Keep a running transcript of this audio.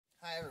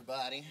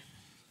everybody.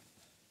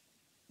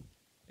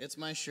 It's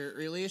my shirt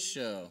release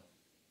show.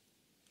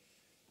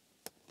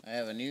 I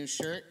have a new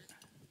shirt.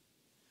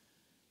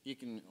 You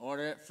can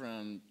order it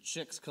from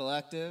Chicks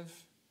Collective.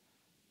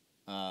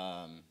 It's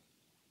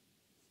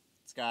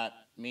got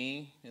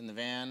me in the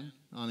van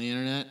on the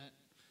internet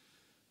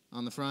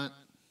on the front.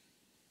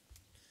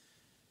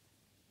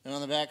 And on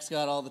the back's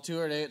got all the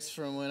tour dates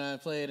from when I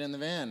played in the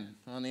van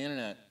on the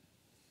internet.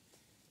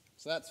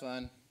 So that's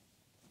fun.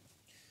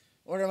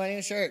 Order my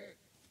new shirt.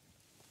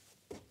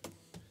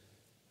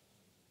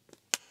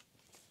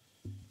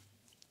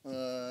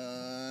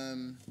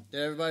 Did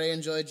everybody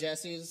enjoy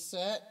Jesse's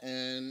set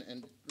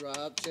and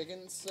Rob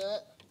Chicken's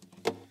set?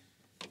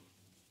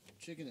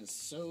 Chicken is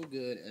so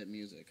good at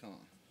music, huh?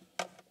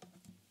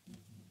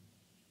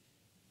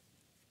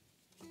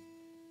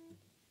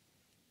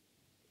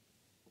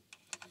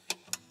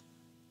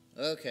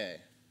 Okay.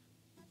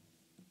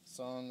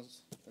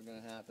 Songs are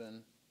gonna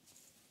happen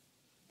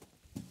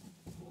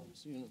as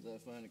soon as I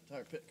find a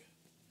guitar pick.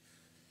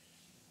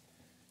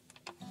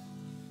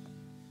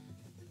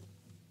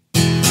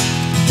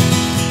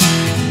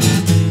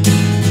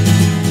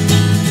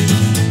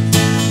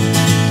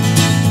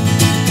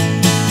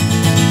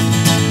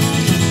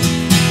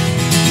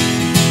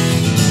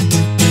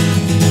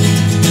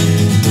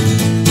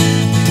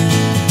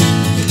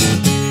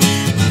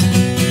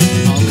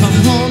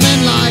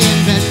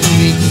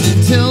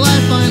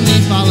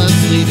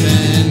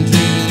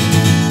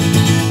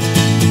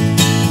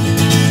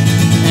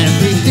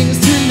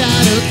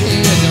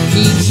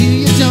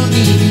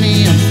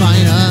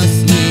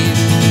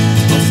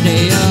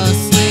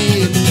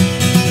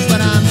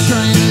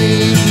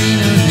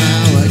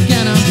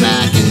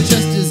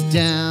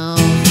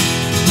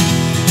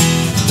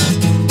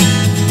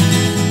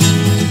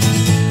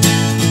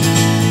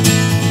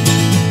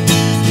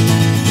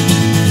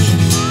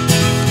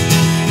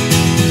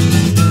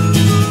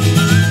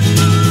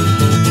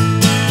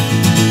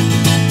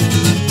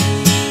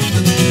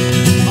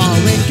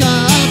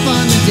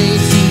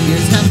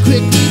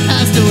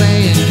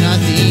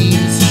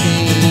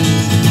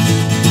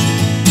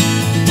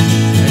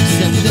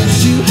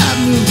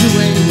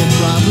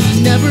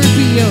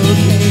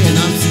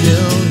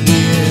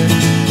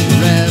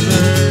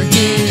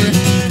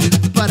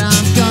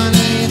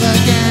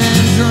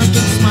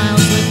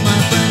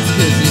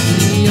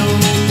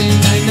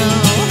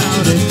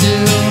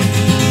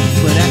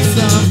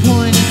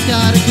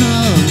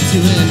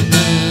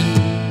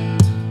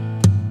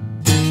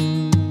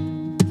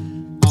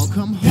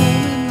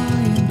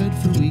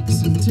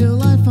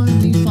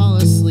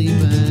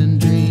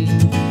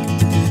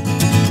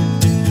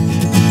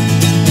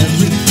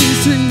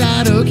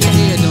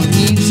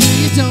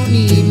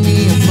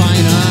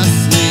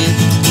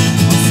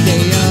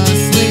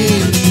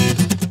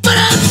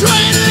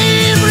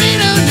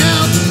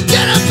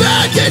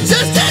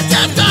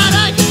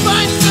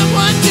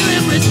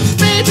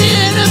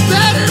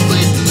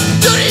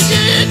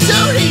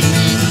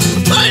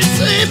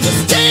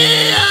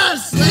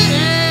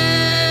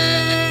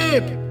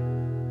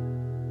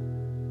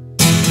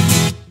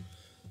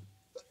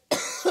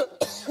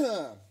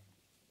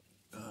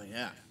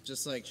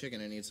 Just like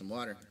chicken, I need some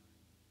water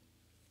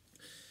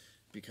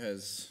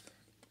because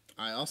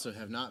I also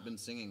have not been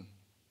singing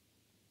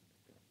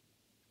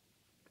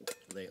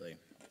lately.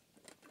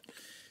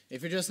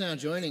 If you're just now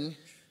joining,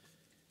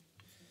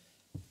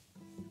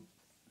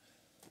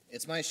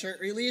 it's my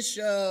shirt release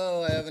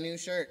show. I have a new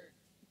shirt.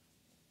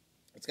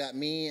 It's got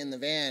me in the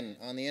van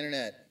on the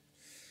internet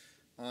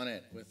on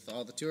it with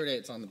all the tour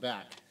dates on the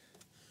back.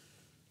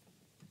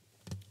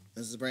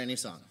 This is a brand new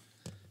song.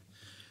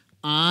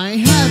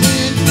 I haven't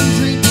been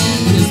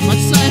drinking as much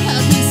as I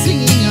have been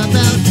singing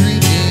about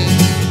drinking.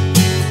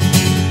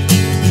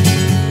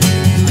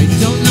 I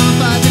don't know if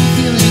I've been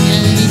feeling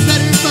any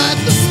better, but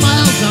the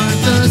smiles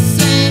aren't the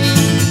same.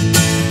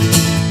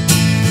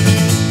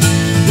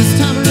 This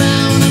time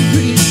around I'm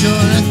pretty sure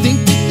I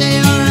think that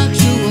they are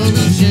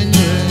actually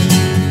genuine.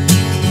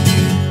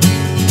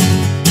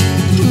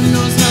 Who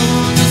knows how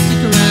long I'll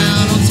stick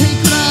around? I'll take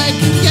what I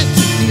can get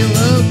to feel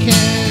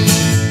okay.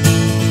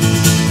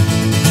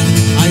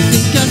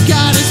 I've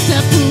got to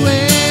step away.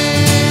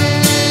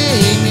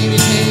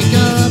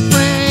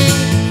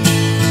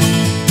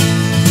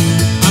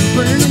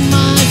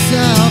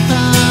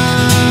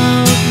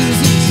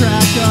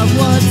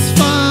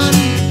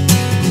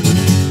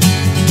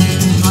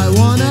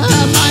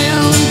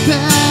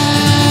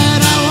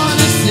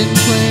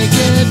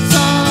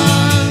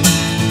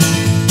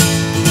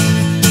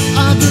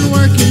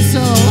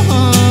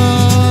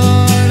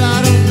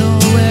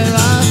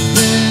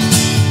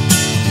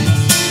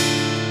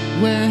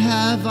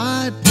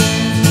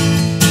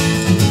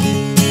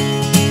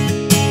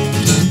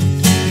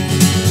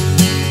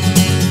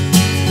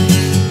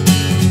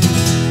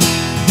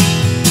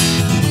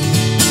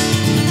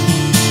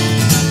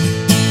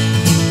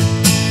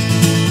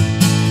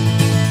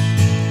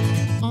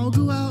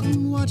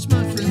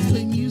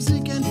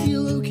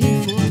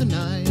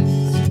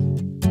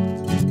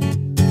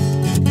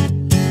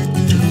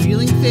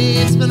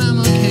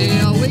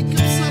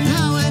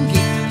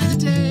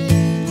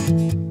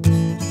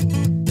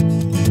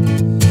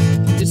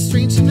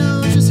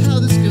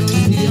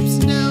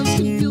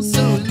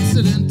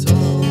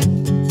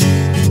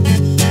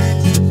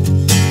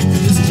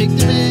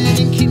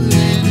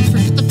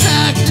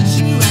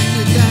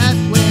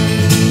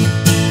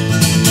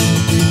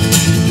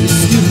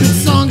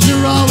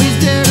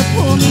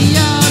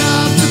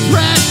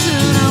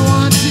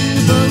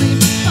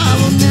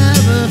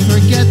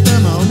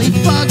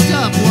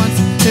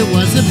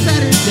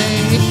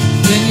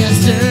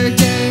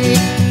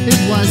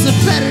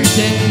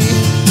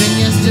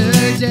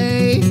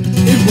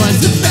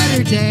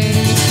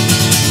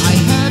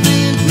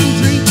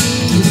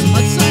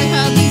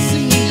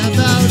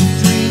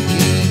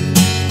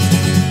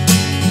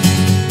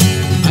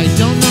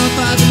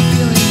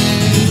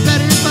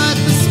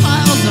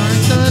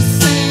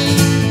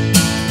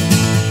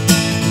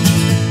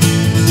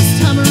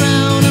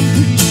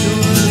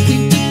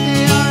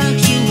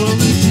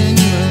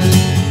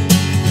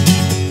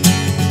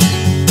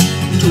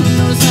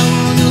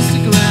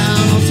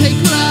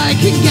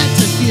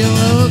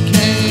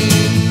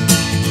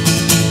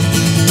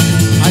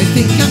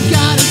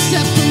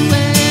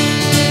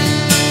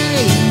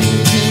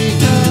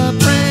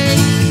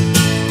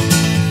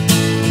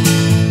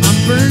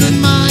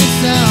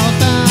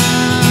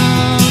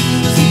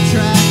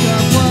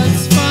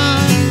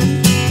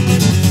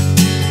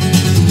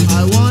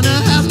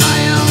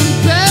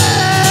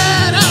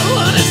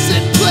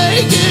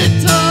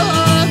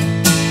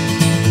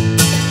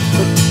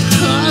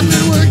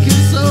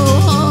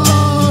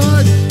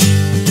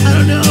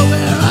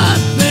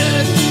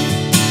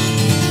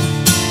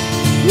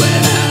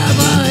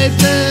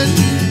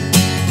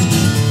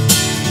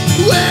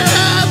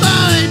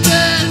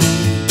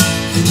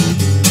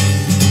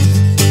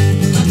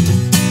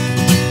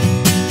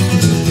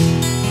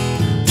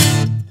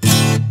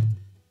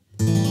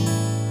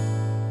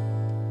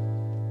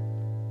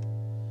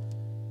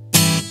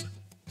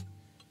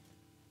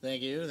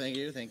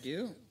 Thank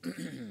you.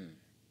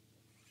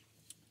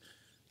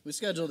 We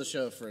scheduled the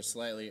show for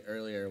slightly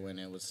earlier when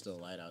it was still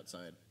light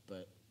outside,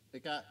 but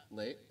it got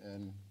late,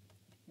 and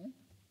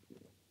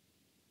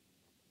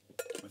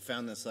I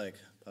found this, like,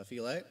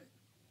 puffy light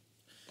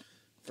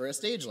for a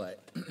stage light.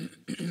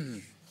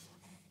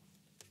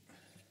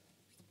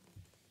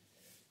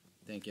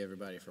 Thank you,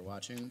 everybody, for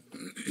watching.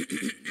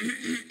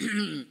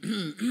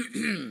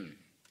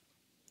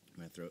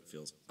 My throat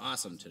feels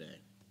awesome today.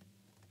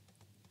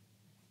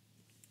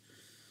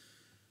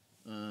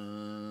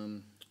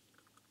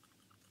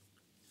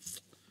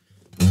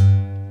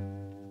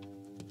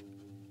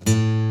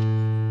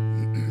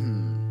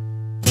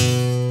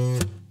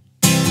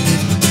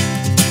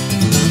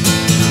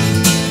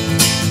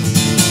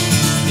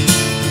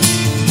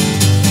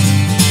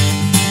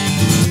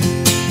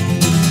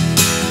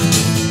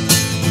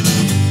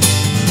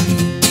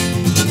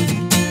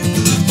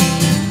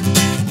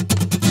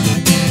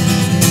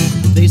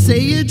 They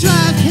say a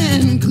drive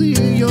can clear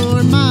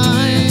your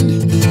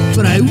mind,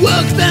 but I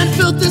woke then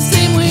felt the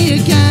same way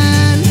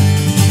again.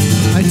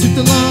 I took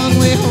the long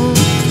way home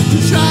to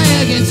try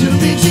again to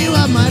rid you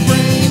of my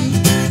brain.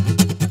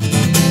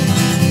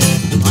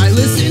 I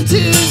listened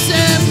to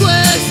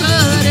simplicity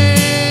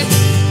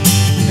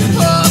and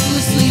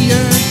hopelessly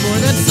yearned for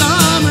that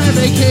summer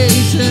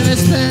vacation I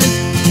spent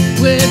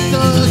with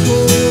the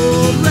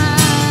cold record.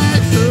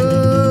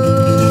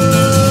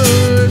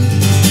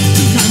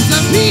 Sometimes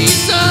a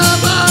piece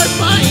of art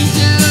finds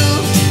you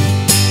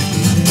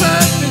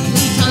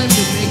perfectly timed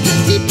to make a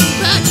deep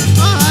impact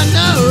on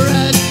the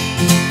rest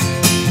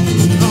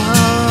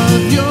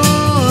of your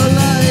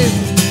life.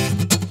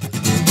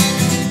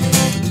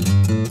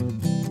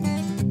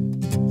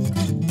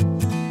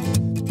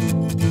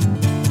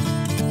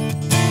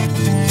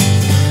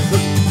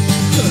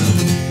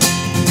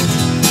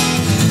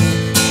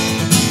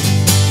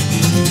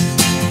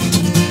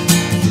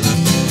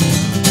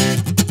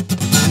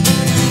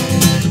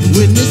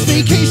 When this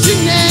vacation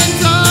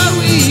ends, are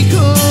we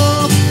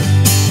cool?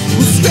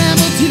 We'll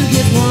scramble to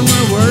get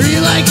warmer, worry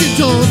like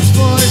adults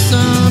for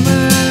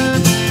summer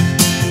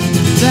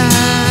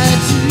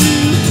that you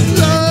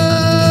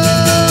love.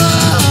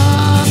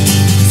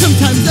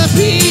 Sometimes a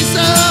piece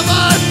of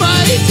art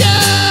finds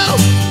you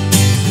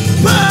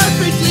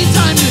perfectly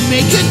timed to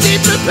make a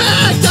deep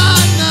impact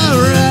on the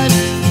rest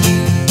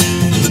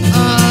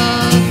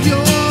of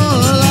your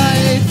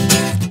life.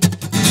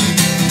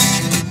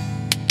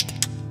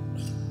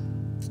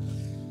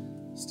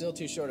 Still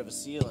too short of a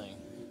ceiling.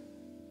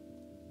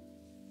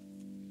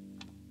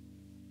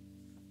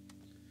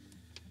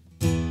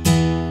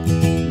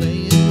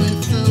 Laying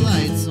with the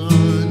lights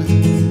on,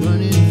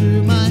 running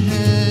through my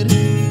head.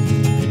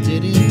 I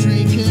didn't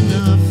drink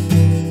enough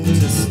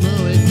to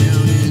slow it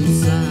down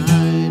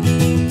inside.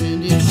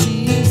 And if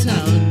she's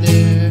out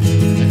there,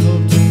 I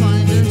hope to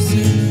find her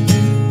soon.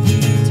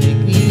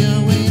 Take me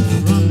away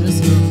from this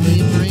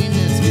lonely brain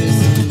that's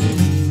missing you.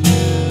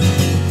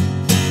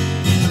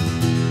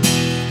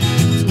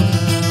 12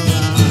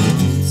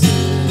 ounces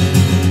to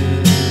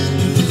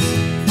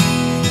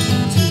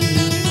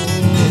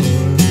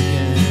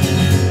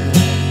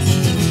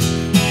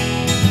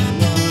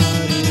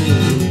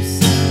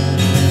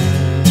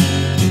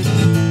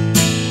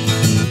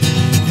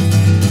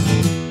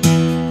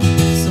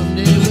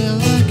someday will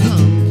I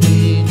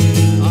complete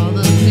all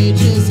the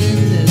pages in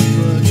this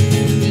book.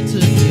 It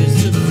took years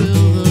to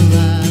fill the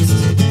last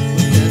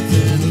with ebbs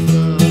and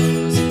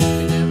flows.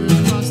 We never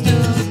crossed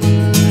out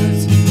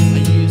words. I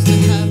used to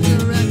have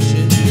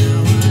direction.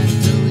 Now I've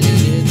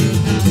deleted the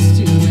past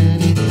too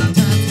many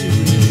times to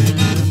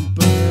remember.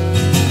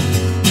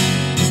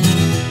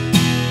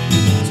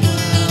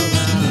 12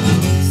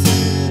 ounces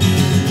to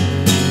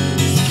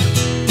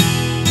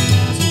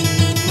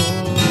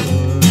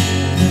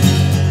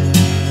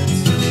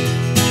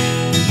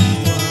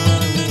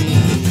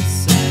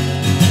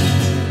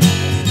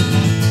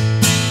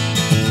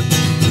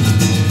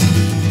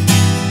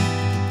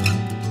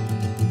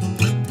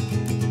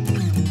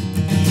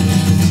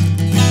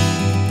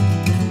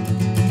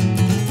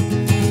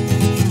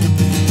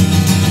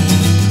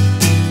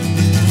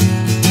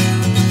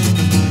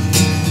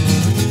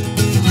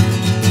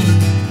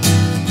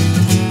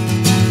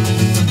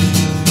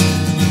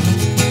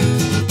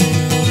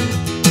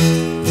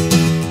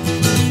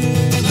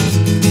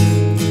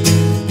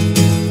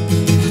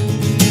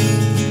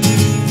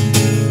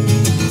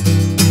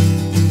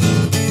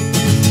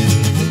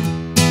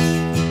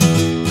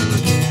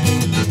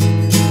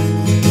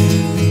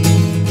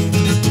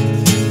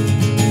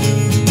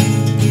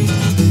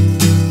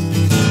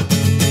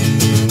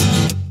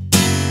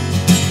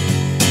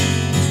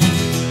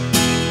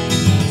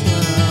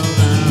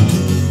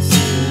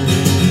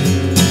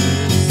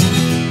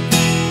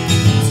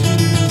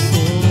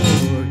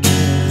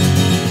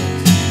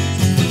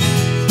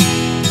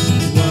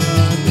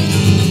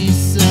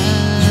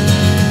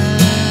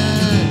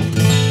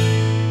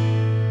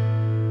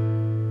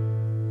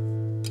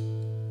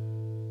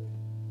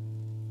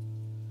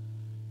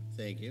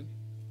Thank you.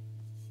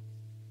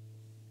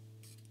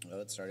 Oh,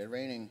 it started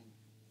raining.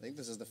 I think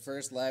this is the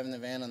first live in the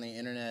van on the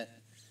internet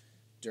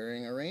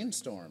during a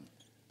rainstorm.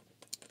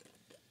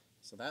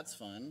 So that's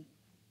fun.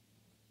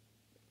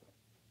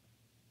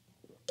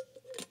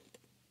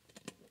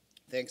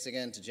 Thanks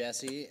again to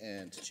Jesse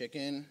and to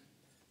Chicken.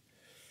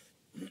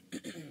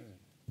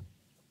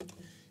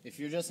 If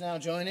you're just now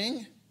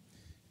joining,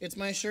 it's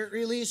my shirt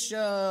release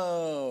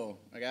show.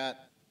 I got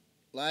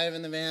live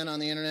in the van on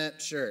the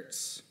internet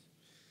shirts.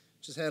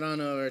 Just head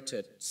on over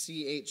to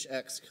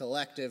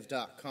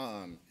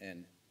chxcollective.com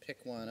and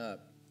pick one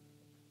up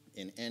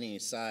in any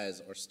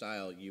size or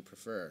style you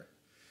prefer.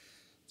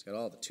 It's got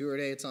all the tour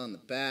dates on the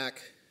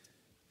back.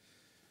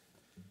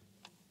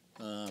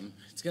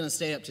 It's going to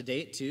stay up to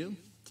date too.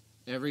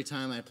 Every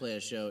time I play a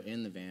show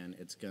in the van,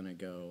 it's going to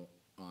go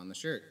on the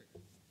shirt.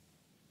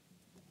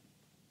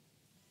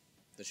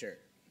 The shirt.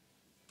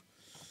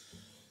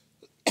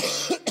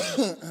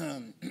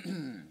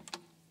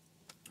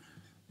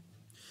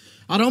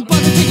 I don't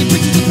bother taking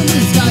pictures of the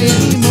moon sky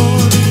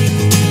anymore.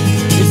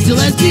 It's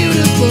still as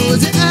beautiful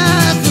as it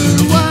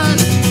ever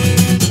was.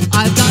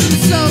 I've gotten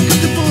so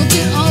comfortable with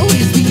it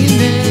always being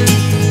there.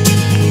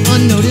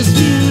 Unnoticed,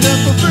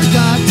 beautiful,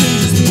 forgotten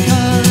just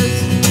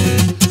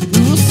because.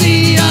 We will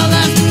see our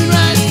last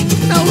moonrise,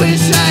 and I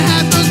wish I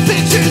had those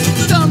pictures.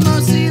 Though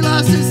mostly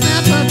lost in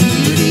snap of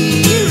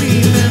beauty.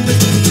 Remember,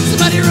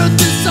 somebody wrote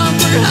this song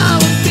for how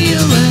I'm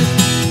feeling.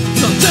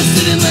 So just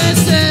sit and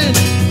listen.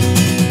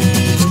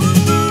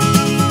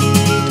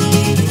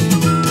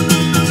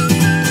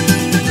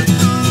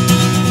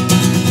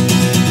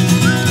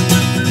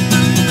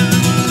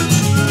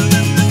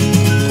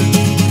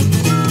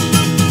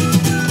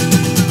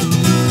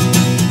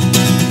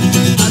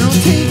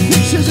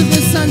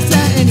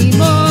 Sunset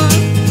anymore.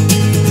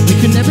 We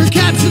could never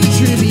capture the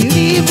true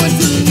beauty of what's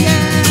in the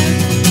air.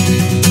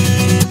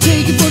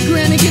 Take it for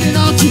granted, getting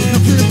all too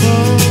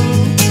comfortable.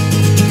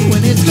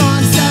 When it's gone,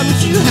 sad what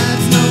you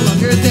had's no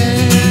longer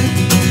there.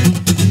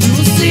 You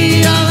will see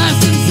our last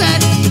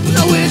sunset, and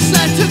I wish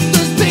I took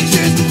those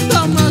pictures.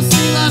 Though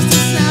mostly lost a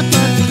snap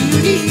of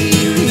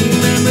beauty.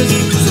 Remembers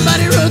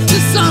somebody wrote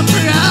this song for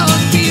how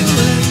I'm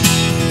feeling.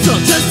 So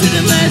I'll just sit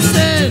and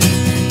listen.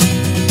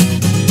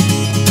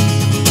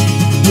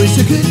 Wish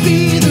I could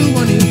be the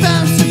one who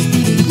found such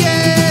beauty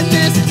in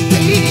this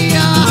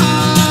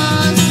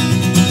chaos.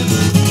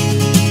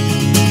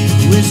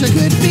 Wish I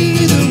could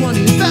be the one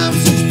who found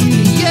such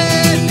beauty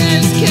in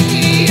this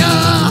chaos.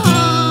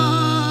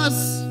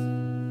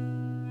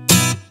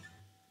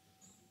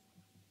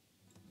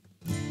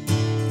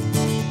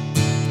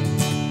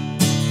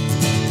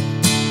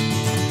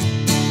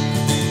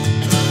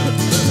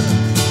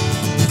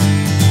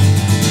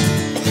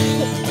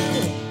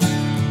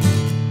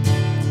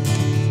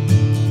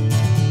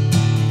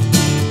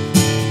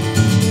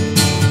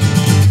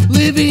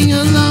 Living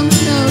alone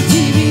with no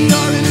TV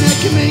or internet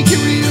can make you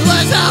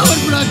realize how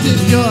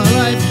unproductive your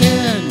life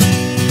can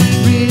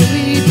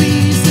really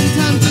be.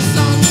 Sometimes the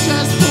songs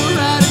just pour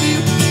out of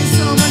you. There's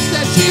so much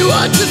that you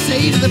want to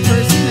say to the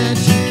person that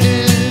you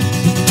can.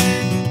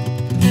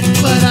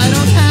 But I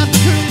don't have the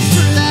courage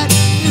for that.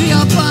 Maybe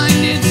I'll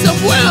find it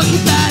somewhere. I'll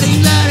keep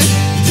adding letters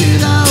to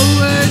the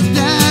words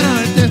that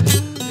aren't there.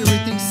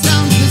 Everything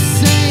sounds the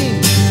same.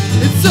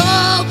 It's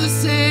all the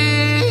same.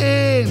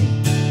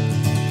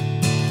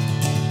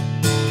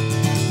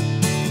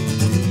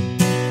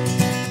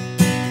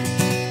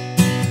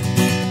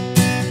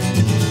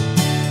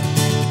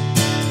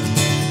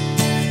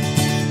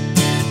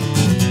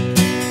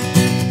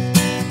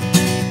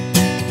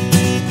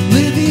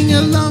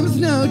 Alone with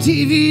no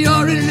TV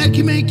or internet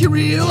can make you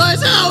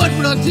realize how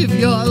unproductive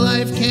your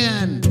life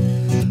can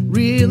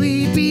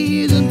really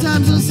be.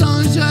 Sometimes the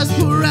songs just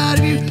pour out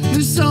of you.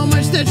 There's so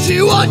much that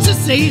you want to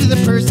say to the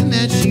person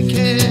that you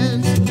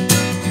can.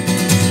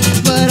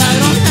 But I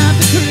don't have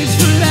the courage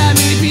for that.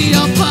 Maybe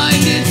I'll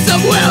find it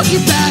somewhere. I'll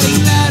keep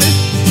adding letters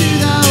to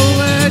the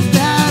words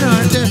that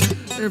aren't there.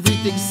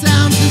 Everything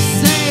sounds the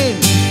same.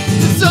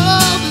 It's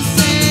all the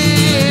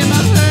same.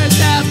 I've heard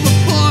that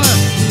before.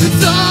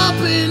 It's all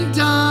been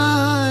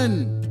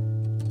done.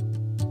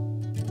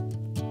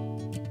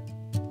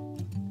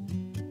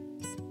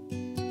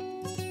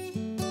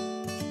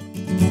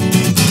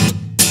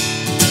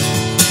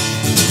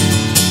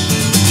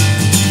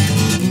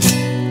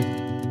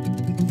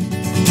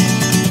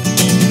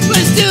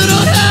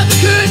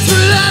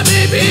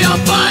 Maybe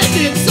I'll find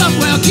it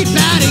somewhere. I'll keep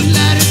adding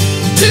letters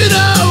to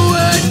the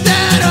words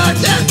that are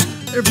there.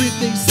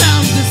 Everything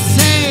sounds the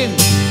same.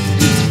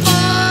 It's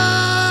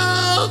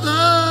all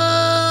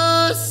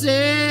the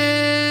same.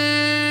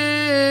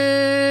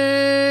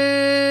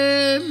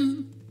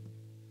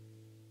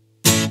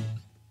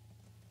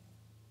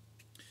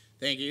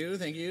 Thank you,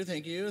 thank you,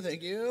 thank you,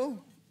 thank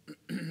you.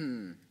 A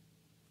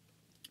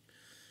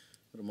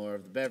little more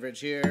of the beverage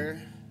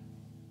here.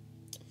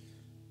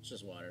 It's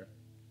just water.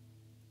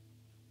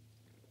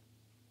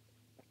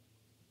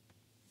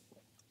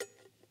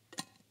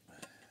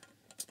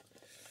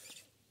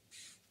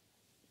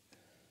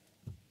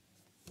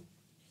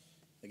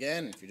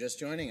 Again, if you're just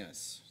joining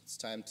us, it's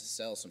time to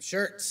sell some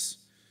shirts.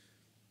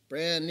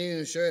 Brand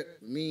new shirt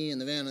with me in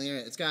the van on the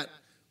internet. It's got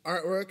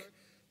artwork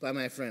by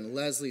my friend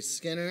Leslie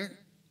Skinner.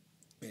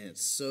 And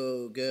it's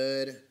so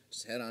good.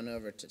 Just head on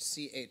over to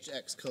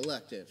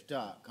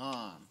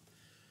chxcollective.com.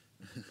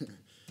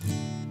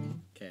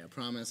 Okay, I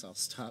promise I'll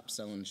stop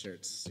selling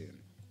shirts soon.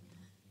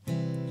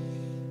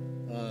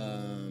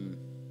 I'm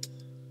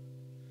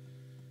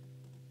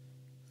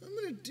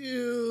gonna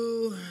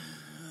do.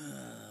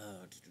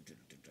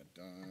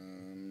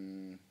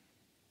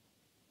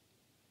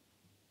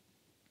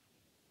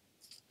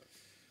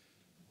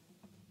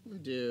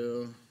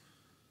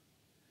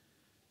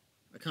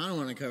 I kind of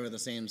want to cover the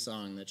same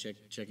song that Chicken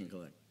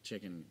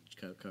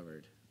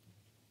covered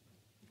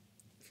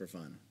for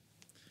fun,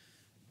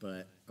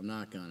 but I'm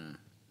not gonna.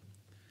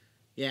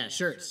 Yeah,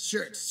 shirts. I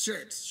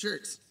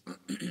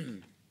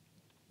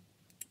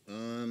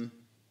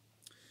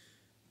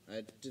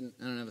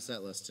don't have a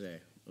set list today.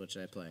 What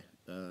should I play?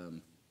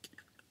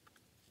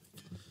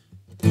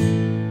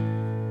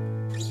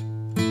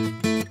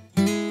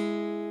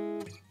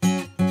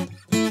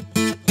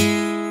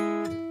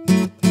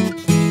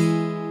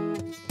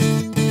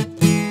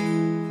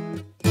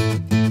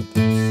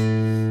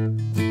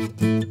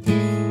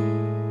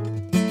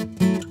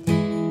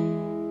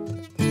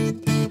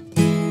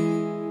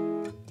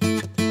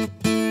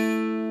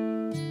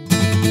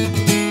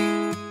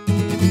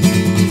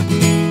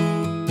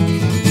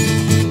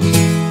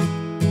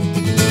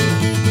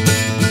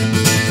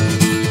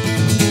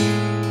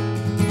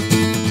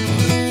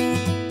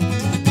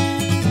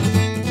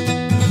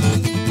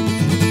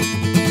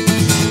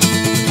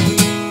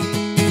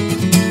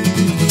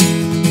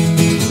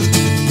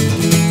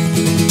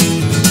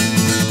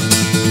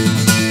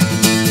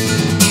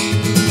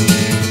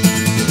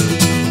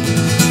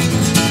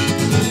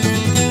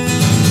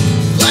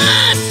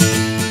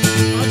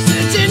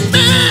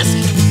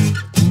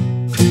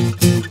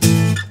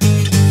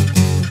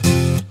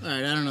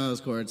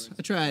 Chords.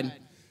 I tried. I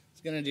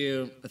was gonna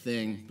do a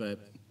thing, but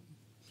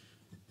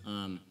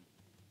now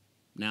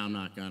I'm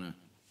not gonna.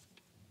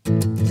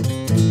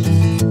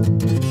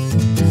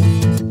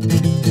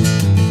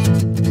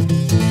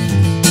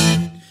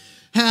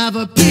 Have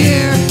a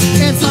beer,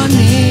 it's on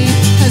me.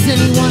 Has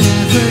anyone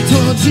ever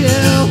told you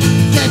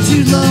that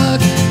you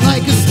look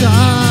like a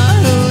star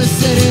who is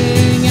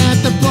sitting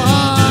at the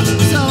bar?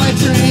 So I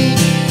drink,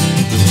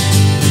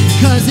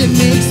 'cause it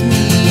makes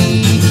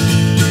me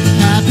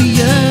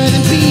happier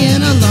than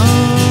being alone.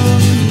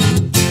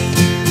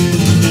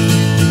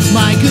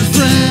 My good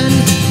friend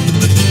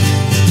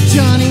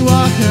Johnny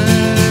Walker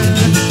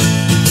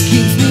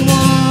keeps me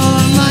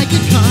warm like a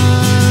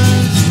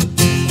cunt.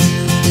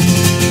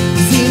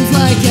 Seems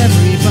like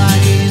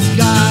everybody's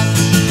got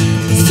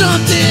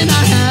something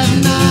I have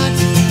not,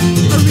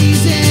 a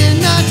reason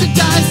not to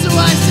die, so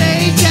I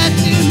say death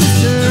to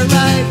Mr.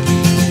 Right.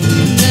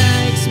 He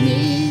makes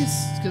me,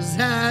 'cause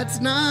that's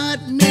not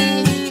me.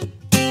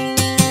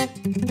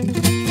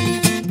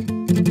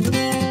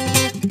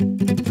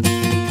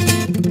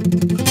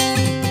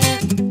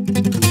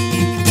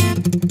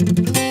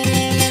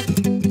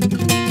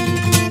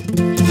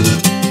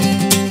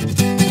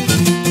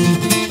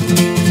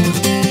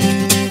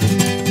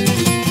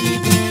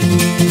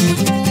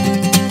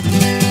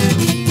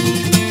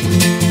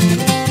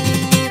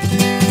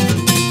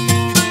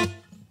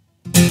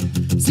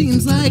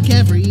 Seems like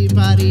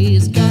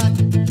everybody's got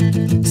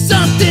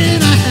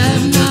something I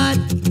have not,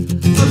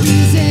 a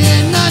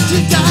reason not to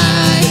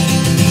die.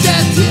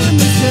 Death to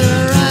Mr.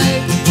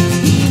 Right,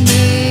 he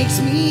makes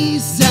me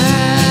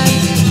sad.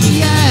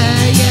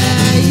 Yeah,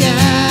 yeah,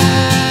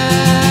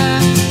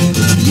 yeah.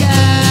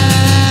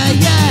 Yeah,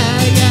 yeah,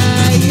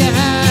 yeah,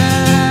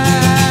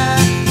 yeah.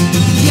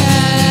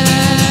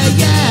 Yeah,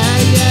 yeah,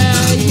 yeah,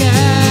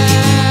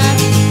 yeah.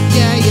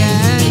 Yeah,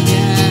 yeah,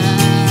 yeah.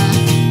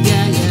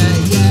 Yeah,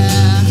 yeah,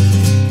 yeah.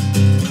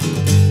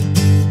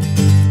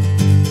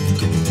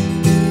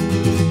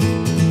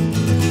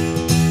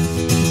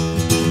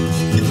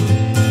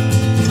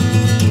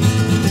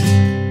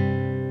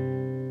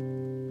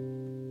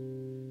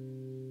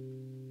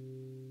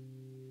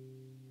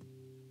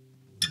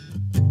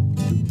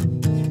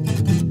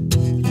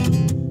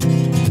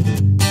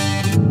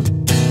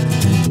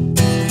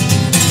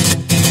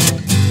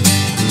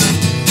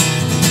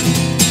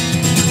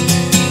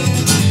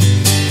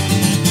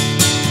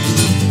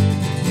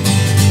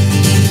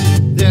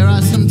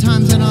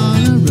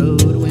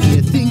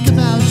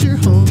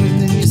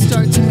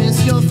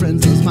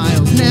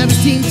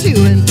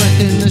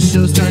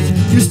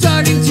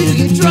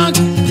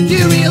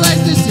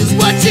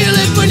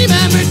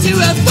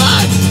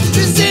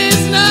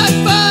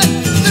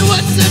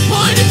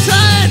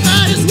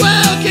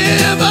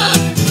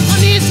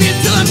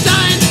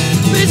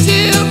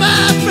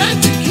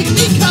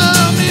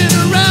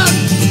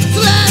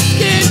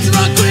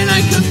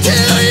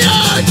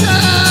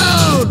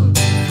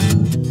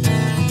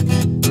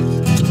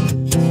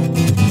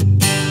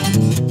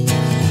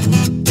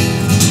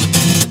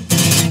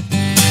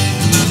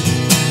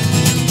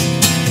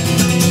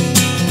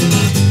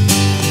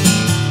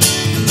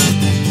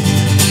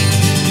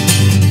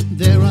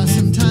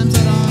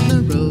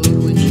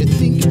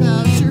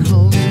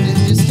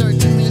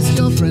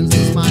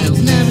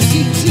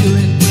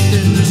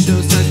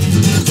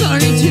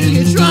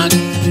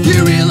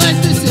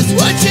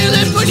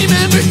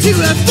 to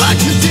have fun,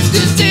 'cause if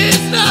this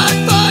is not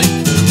fun,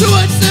 so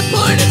what's the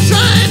point of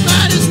trying?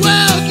 Might as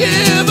well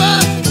give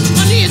up.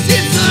 Money is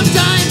in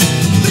sometimes,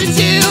 but it's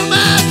you,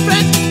 my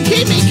friend.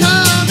 Keep me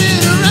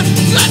coming around.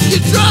 Let's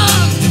get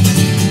drunk.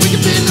 Wake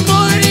up in the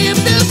morning and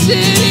feel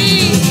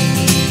shitty.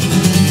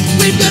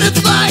 We've gotta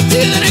fly to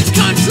the next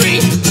country.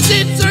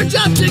 It's our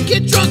job to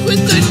get drunk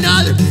with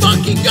another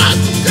fucking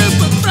awesome group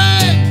of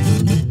friends.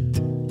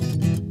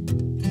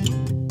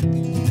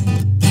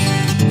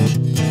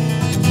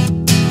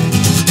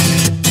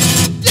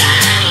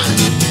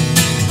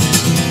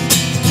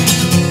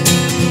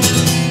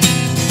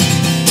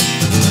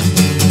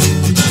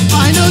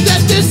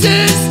 That this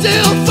is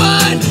still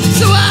fun,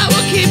 so I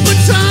will keep on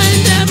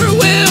trying, never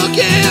will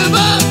give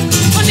up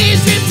on these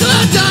dreams till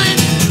I'm dying.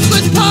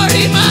 Let's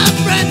party, my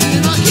friends,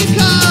 and I'll keep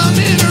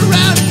coming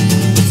around,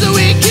 so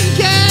we can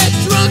get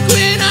drunk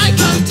when I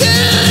come to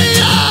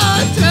your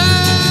town.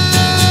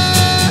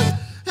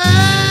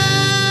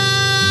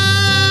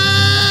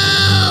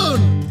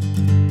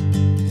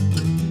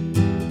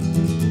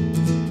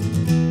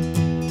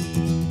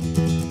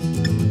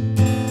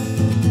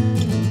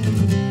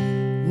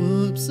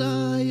 Whoops,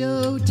 I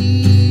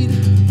OD'd.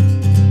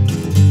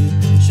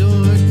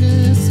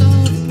 Shortness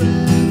of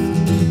breath.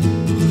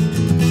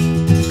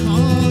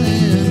 Call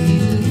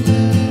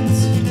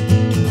ambulance.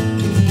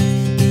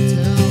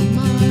 Tell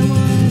my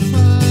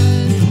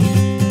Wi-Fi.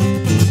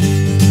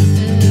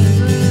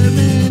 Ever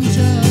been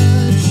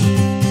judged?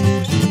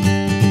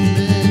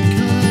 Men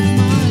cut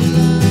my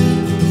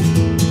life.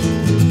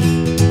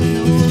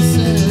 No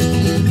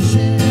second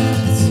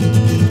chance.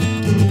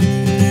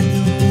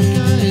 No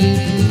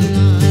guiding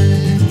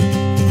eye.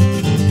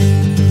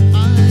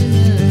 I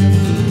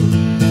never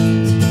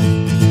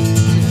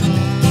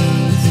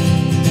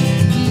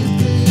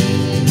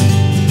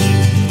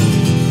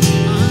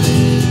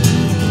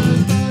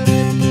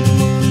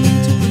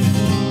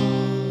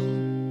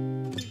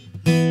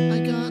I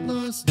got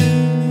lost in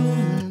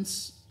moments.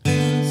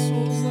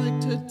 Assholes like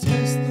to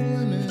test the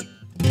limit.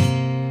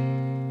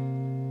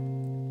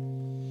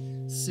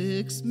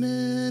 6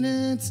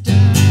 minutes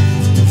down.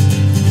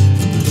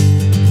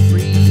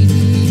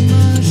 Breathing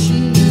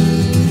machine.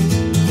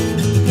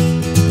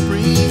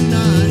 Brain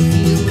not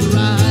feel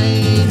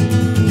right.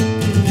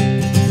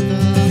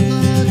 The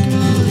look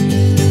on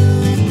you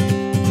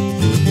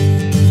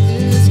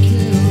is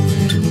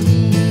killing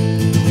me.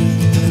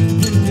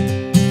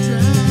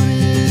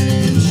 Drowning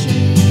in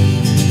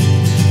shame,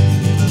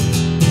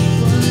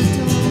 but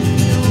don't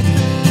feel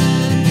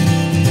bad,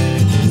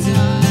 'cause I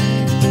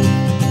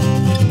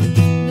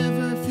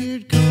never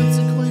feared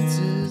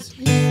consequences.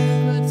 Hate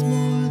regrets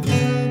more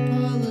than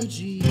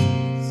apologies.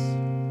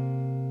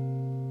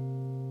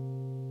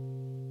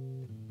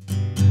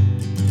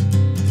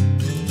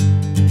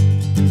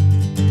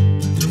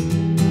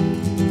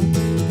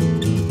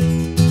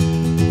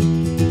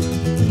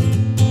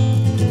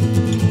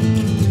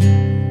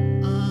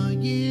 A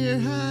year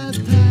has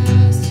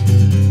passed,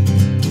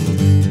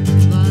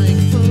 like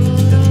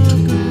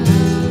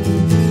photograph.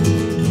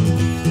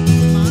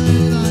 My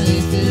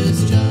life is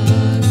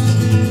just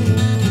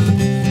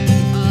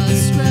a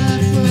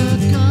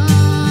scrapbook of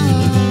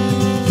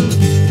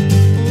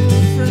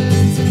old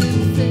friends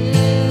and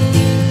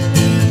failures.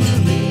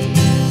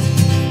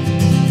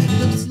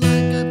 Looks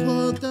like I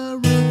pulled the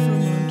rug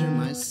from under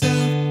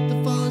myself. The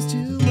fall is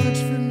too much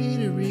for me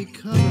to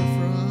recover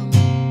from.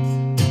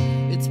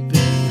 It's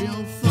been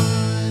real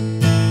fun,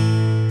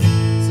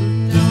 so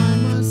now I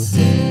must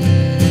say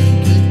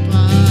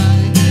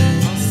goodbye.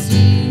 I'll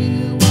see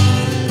you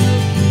all at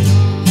open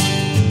dawn.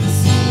 I'll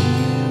see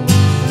you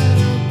all at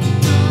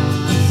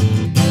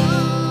open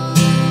dawn.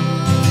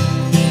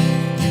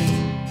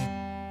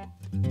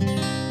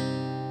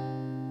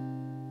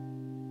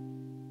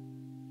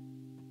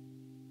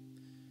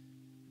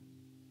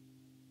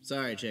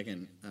 Sorry,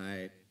 chicken.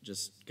 I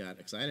just got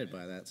excited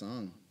by that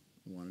song.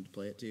 I wanted to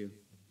play it too.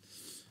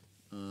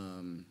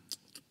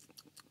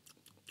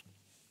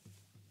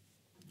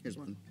 Here's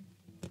one.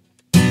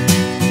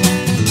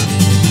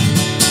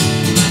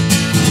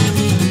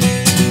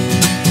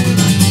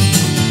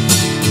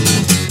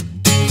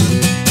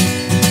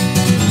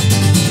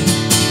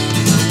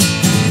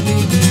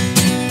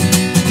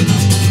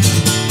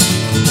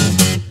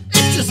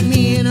 It's just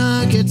me and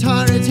a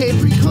guitar, a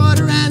tape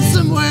recorder, and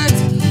some words.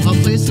 I'll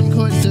play some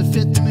chords to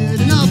fit the mood,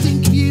 and I'll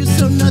think of you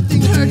so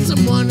nothing hurts.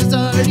 Someone has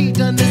already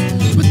done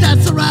this, but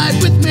that's alright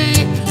with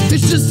me.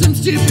 It's just some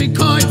stupid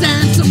chords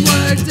and some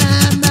words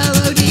and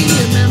melody.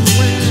 Remember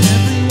when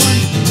everyone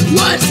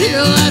was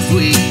here last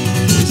week?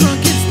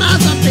 Drunken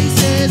smiles on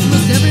faces,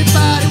 most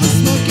everybody was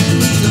smoking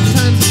weed.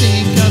 Sometimes I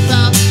think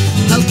about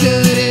how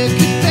good it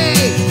could be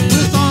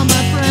with all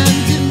my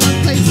friends in one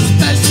place,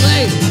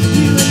 especially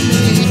you and me.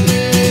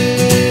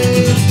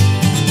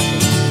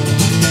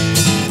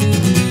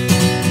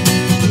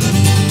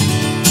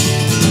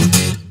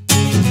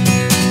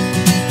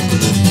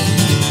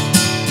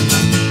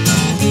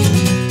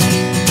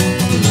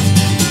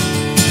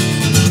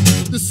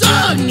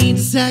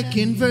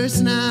 second verse,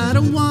 and I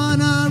don't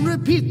wanna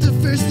repeat the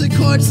first. The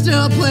chords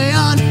still play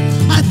on.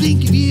 I think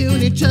of you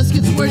and it just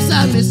gets worse.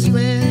 I miss you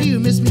and you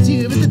miss me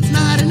too, but that's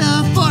not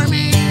enough for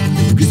me.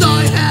 Cause all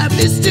I have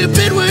is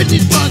stupid words,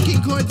 these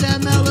fucking chords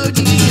and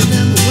melody.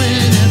 Remember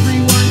when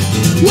everyone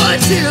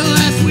was here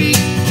last week?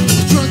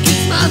 Drunken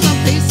smiles on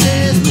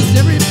faces, most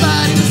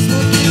everybody was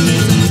smoking. And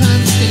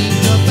sometimes I think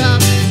about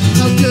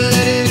how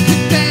good it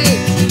could be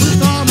with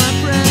all my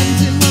friends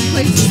in one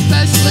place,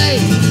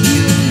 especially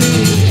you and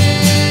me.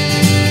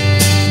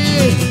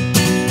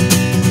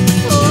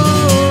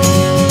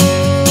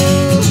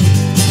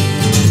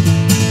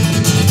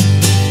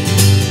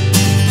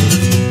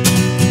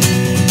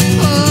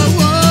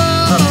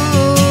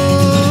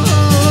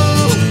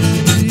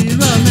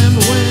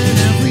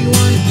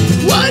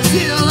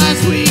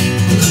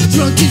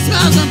 Drunken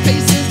smiles on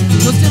faces,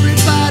 most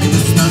everybody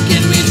was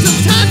smoking weed.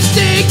 Sometimes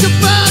think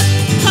about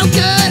how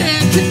good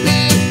it could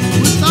be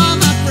with all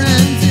my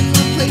friends in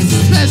one place,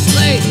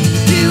 especially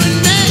you and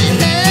me.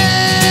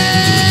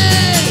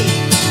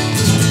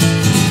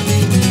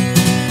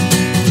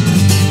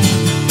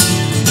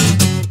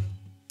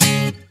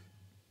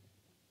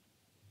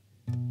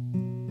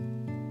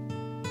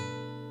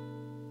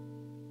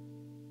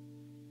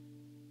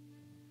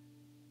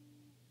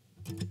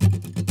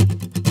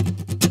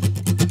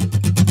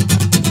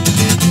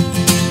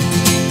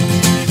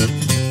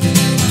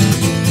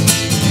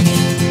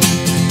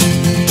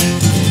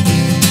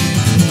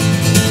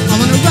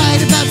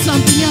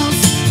 Something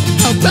else.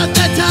 How about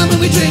that time when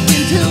we drank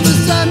until the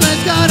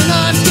sunrise? Got on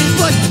our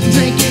skateboard,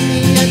 drinking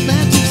the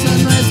Atlantic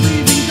sunrise,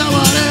 leaving the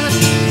water.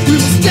 We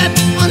will step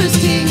on a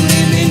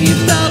stingray and you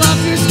fell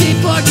off your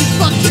skateboard. You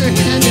fucked your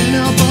hand and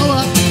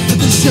elbow up, but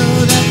the show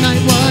that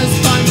night was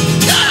fun.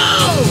 Go!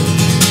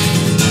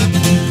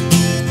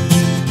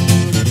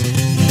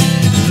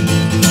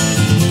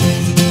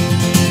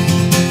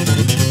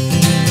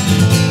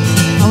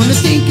 I wanna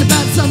think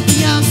about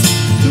something else.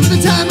 There was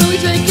the time when we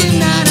drank in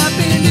that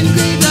abandoned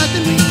graveyard,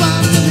 then we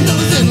bombed the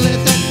hills and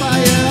lit that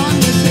fire on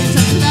the streets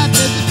after that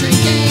there's a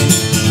drinking.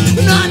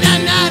 And on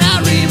that night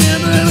I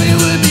remember we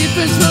would be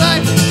friends for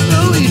life.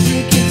 Always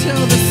drink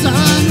until the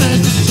sunrise,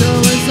 the show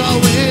is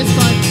always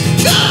fun.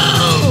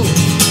 Go!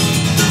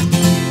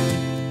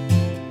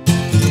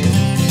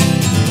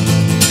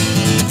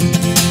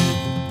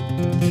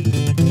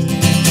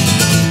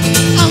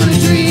 I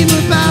wanna dream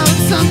about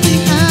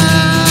something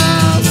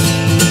else.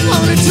 I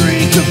wanna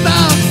drink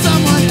about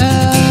someone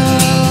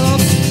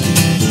else.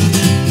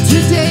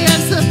 Today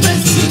has the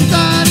pressing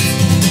thoughts,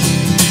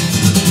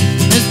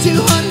 as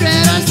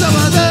 200 or so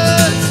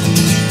others,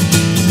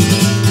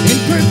 in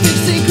perfect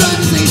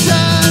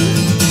synchronization.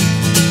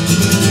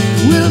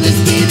 Will this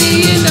be the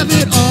end of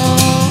it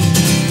all?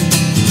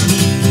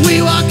 We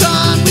walk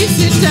on, we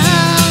sit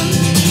down.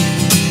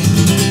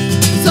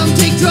 Some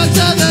take drugs,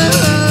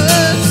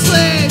 others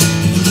sleep.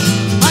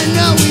 I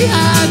know we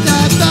had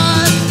that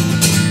thought.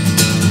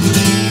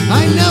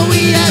 I know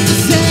we had the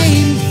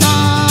same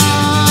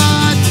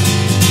thought.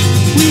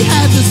 We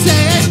had the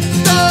same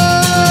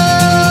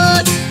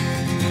thought.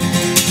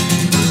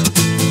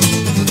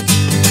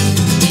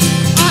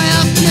 I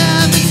often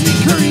have this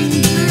recurring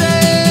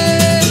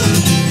dream.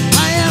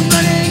 I am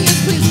running as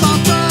planes fall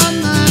from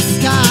the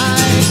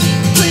sky.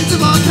 Planes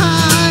of all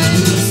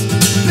kinds,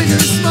 big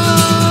or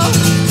small,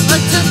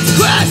 attempt to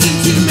crash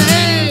into me.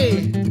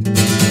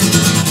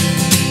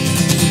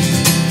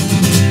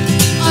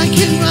 I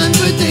can run,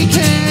 but they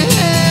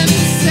can't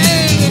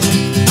say.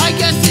 I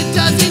guess it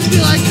doesn't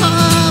feel like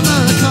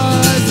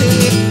kamikaze.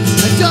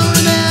 I don't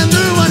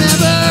remember one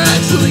ever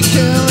actually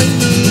killing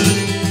me,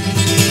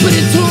 but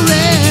it's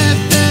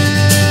horrific.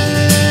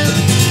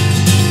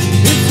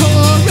 It's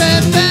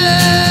horrific.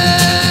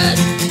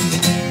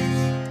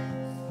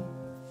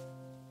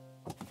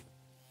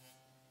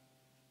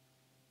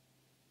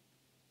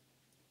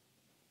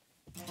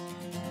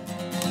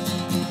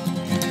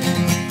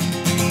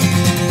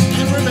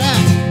 And we're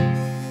back.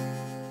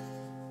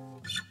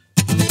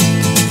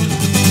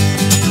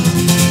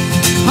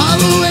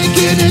 I'll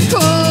awaken in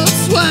cold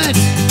sweat.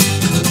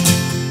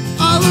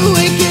 I'll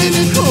awaken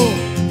in cold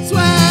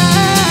sweat.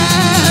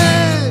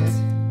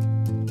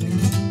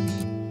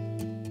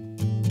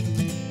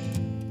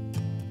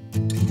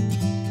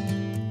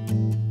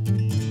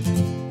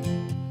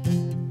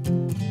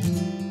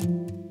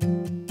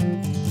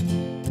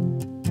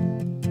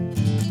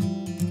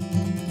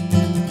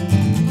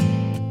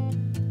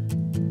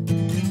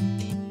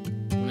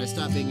 When I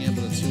stopped being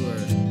able to tour,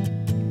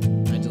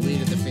 I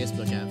deleted the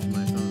Facebook app from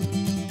my phone.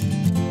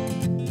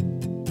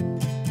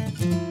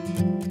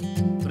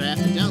 But I have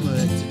to download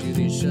it to do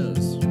these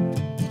shows.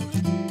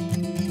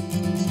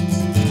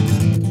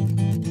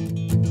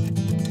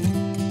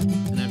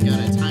 And I've got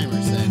a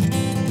timer set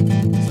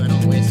so I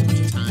don't waste a bunch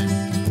of time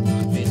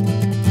on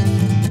Facebook.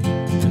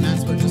 And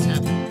that's what just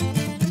happened.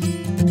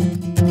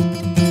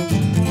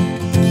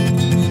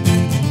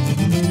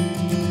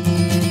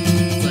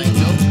 It's like,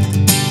 nope.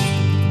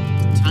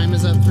 Time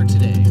is up for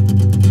today.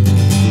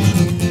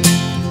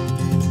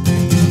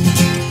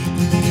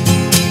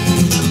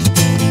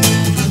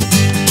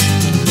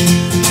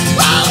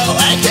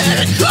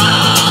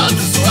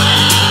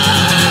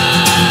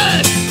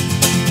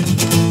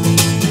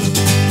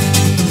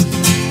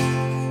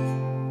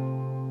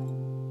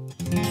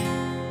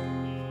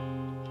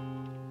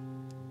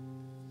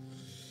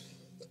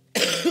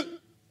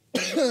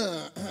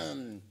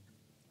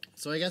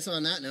 So I guess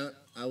on that note,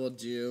 I will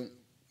do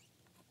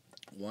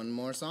one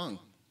more song.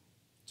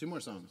 Two more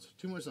songs.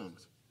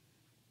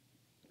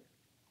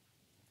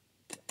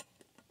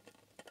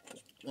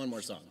 One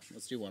more song.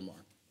 Let's do one more.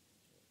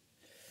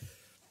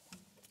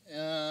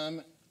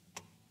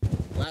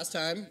 Last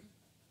time,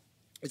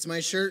 it's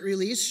my shirt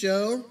release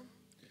show.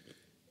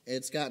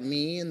 It's got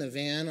me in the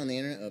van on the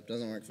internet. Oh, it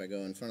doesn't work if I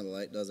go in front of the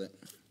light, does it?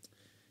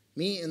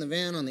 Me in the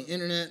van on the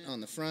internet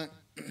on the front.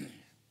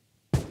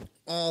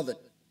 All the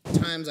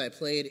times I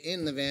played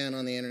in the van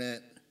on the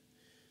internet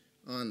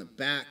on the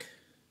back.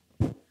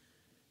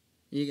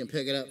 You can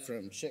pick it up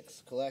from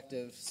Chicks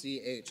Collective,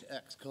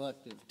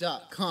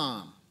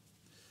 chxcollective.com.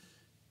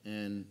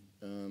 And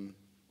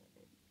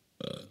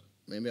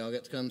maybe I'll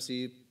get to come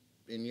see you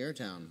in your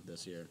town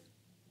this year.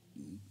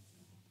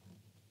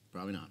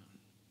 Probably not.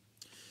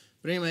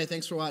 But anyway,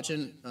 thanks for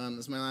watching. This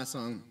is my last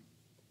song.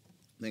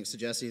 Thanks to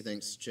Jesse.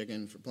 Thanks,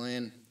 Chicken, for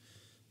playing.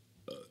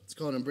 It's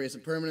called Embrace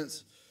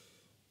Impermanence.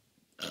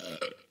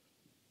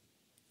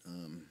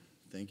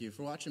 Thank you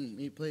for watching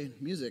me play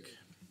music.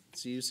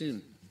 See you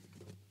soon.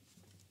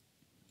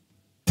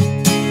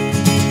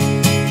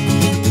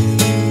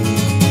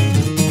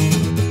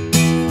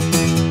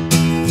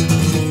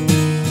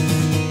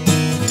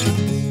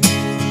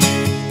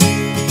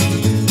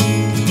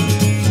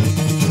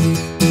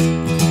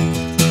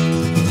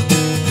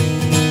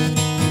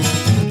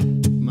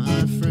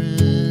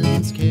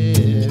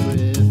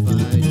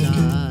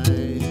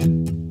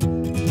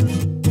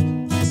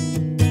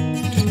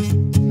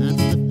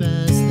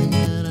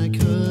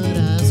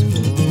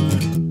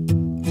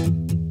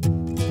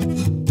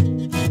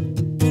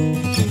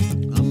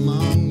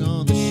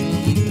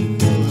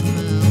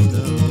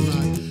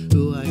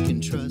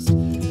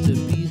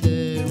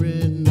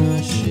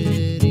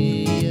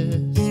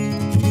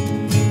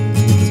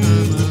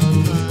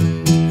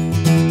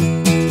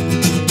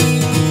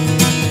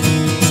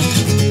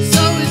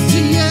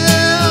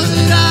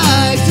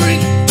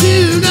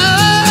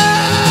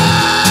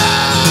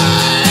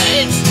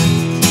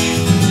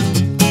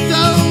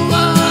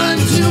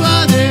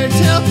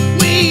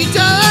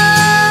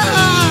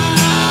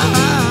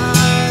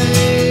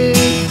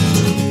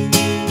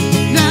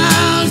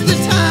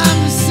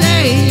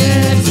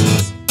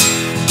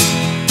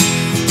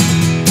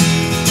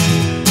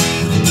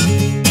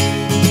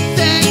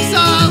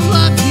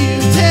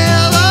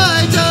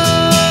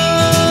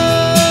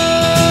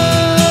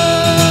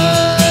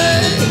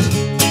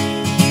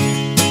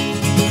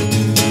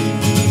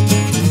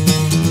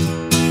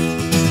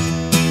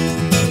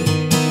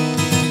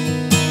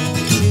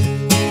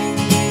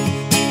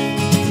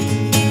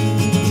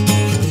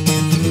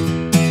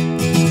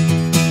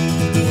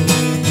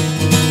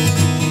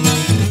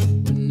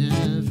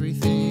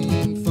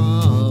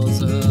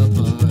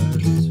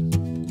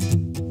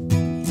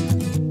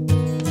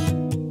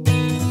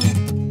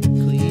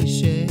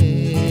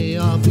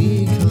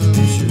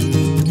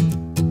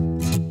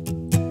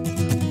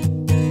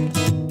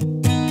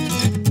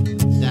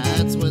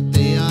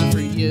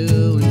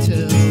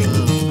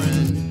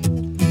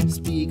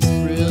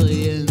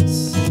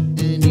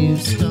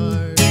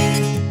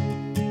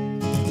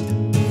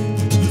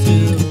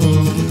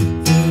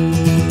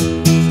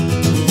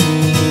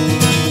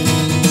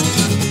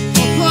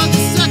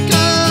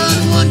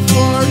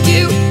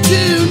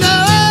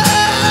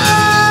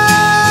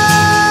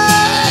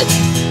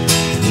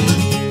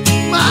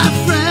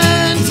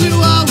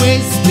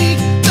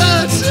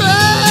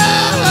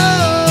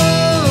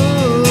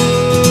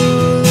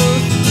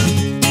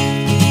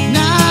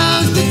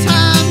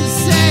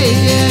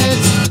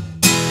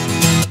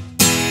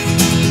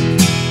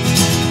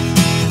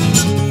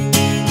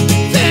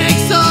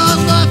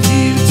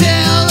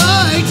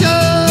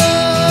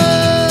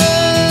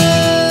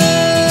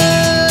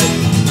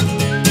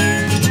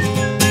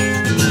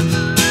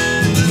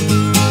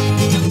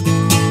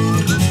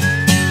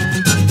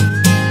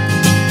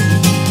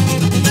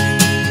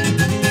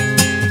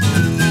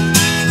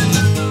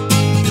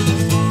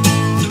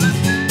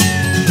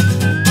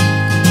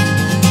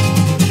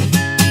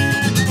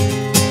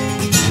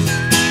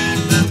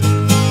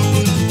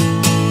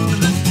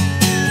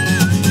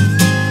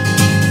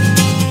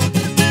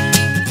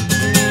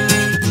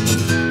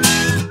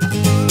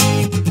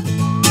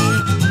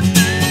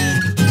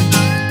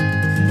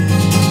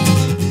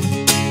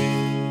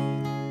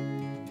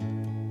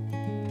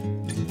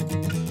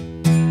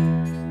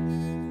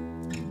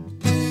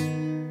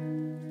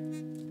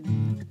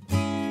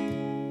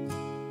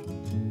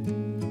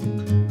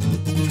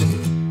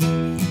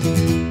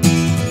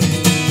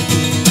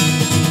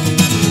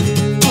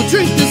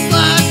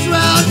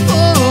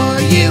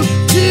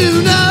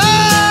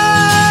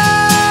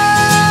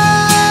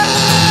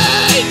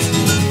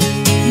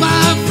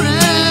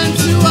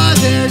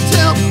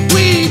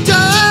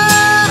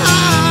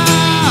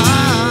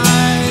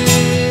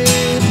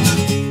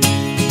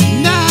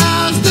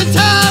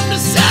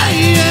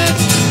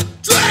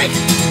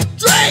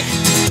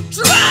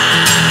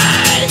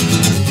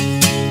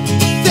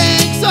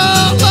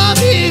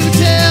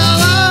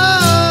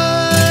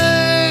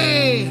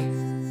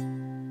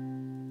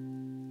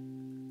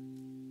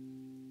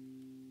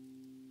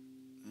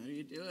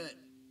 you do it.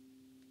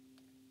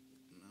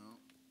 No.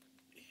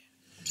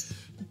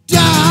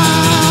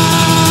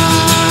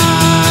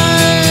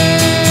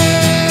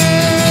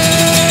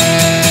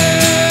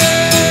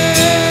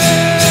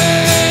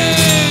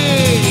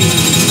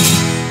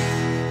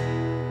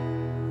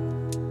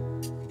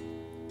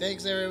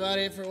 Thanks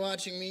everybody for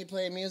watching me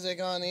play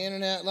music on the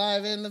internet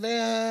live in the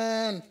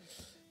van.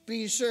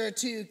 Be sure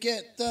to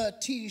get the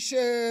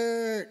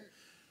t-shirt.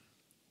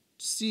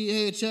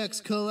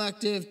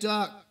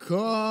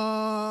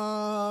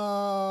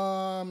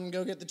 chxcollective.com.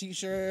 Go get the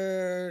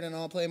t-shirt and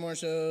I'll play more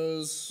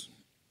shows.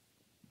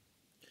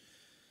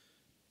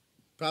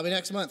 Probably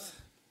next month.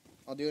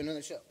 I'll do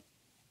another show.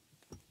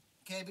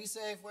 Okay, be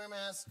safe, wear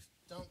masks.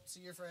 Don't see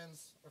your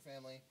friends or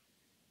family.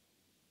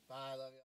 Bye, love you.